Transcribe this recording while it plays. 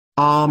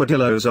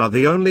Armadillos are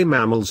the only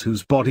mammals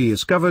whose body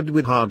is covered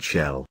with hard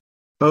shell.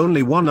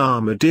 Only one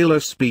armadillo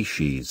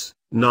species,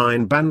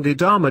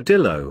 9-banded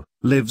armadillo,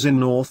 lives in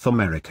North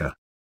America.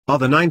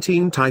 Other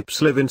 19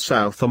 types live in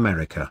South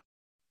America.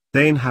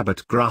 They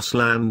inhabit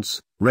grasslands,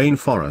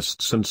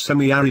 rainforests and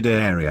semi-arid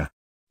area.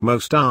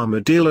 Most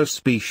armadillo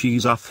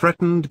species are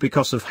threatened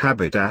because of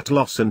habitat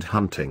loss and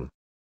hunting.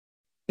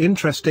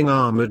 Interesting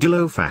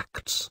armadillo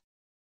facts.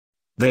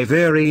 They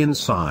vary in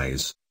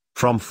size,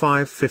 from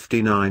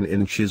 559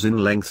 inches in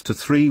length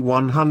to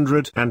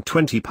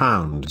 120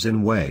 pounds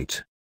in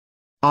weight.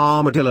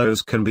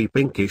 Armadillos can be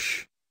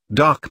pinkish,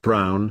 dark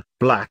brown,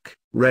 black,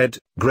 red,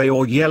 grey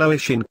or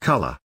yellowish in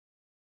color.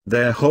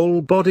 Their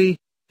whole body,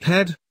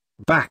 head,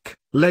 back,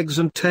 legs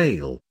and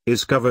tail,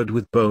 is covered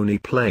with bony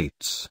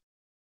plates.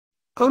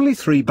 Only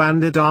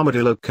 3-banded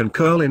armadillo can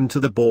curl into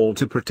the ball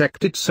to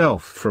protect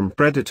itself from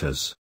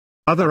predators.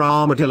 Other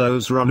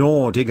armadillos run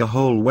or dig a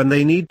hole when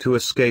they need to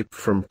escape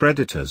from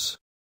predators.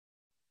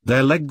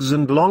 Their legs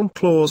and long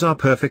claws are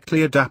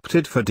perfectly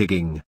adapted for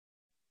digging.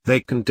 They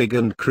can dig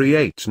and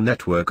create a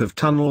network of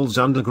tunnels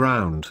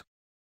underground.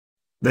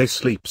 They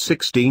sleep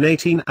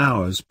 16-18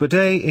 hours per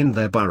day in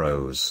their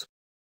burrows.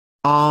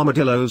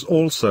 Armadillos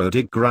also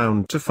dig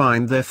ground to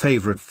find their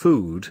favorite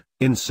food,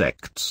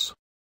 insects.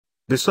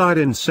 Beside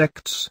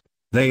insects,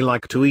 they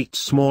like to eat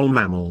small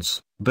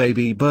mammals,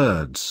 baby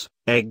birds,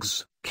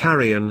 eggs,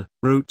 carrion,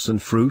 roots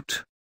and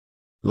fruit.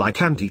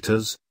 Like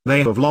anteaters,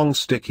 they have long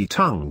sticky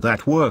tongue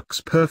that works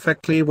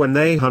perfectly when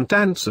they hunt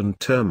ants and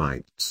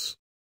termites.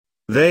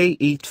 They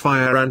eat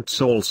fire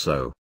ants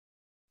also.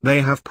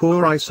 They have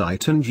poor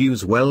eyesight and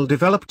use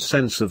well-developed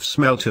sense of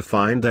smell to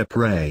find their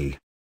prey.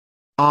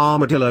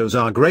 Armadillos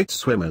are great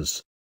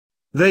swimmers.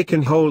 They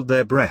can hold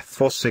their breath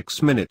for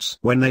 6 minutes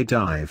when they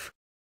dive.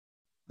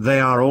 They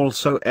are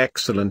also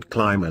excellent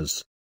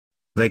climbers.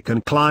 They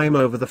can climb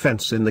over the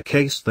fence in the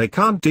case they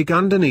can't dig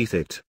underneath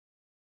it.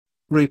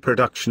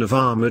 Reproduction of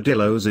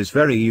armadillos is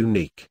very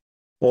unique.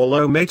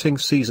 Although mating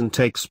season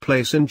takes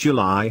place in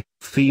July,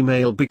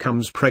 female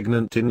becomes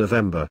pregnant in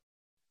November.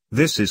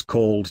 This is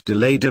called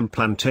delayed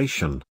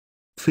implantation.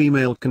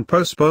 Female can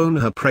postpone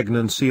her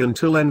pregnancy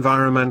until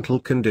environmental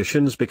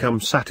conditions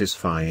become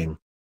satisfying.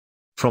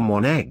 From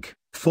one egg,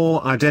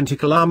 4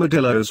 identical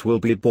armadillos will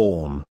be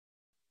born.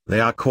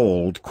 They are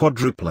called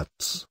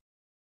quadruplets.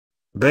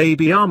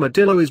 Baby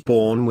armadillo is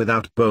born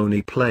without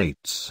bony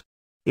plates.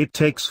 It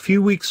takes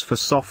few weeks for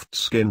soft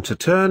skin to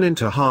turn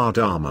into hard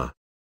armor.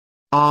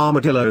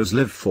 Armadillos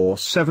live for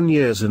 7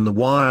 years in the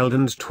wild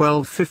and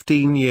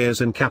 12-15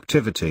 years in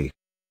captivity.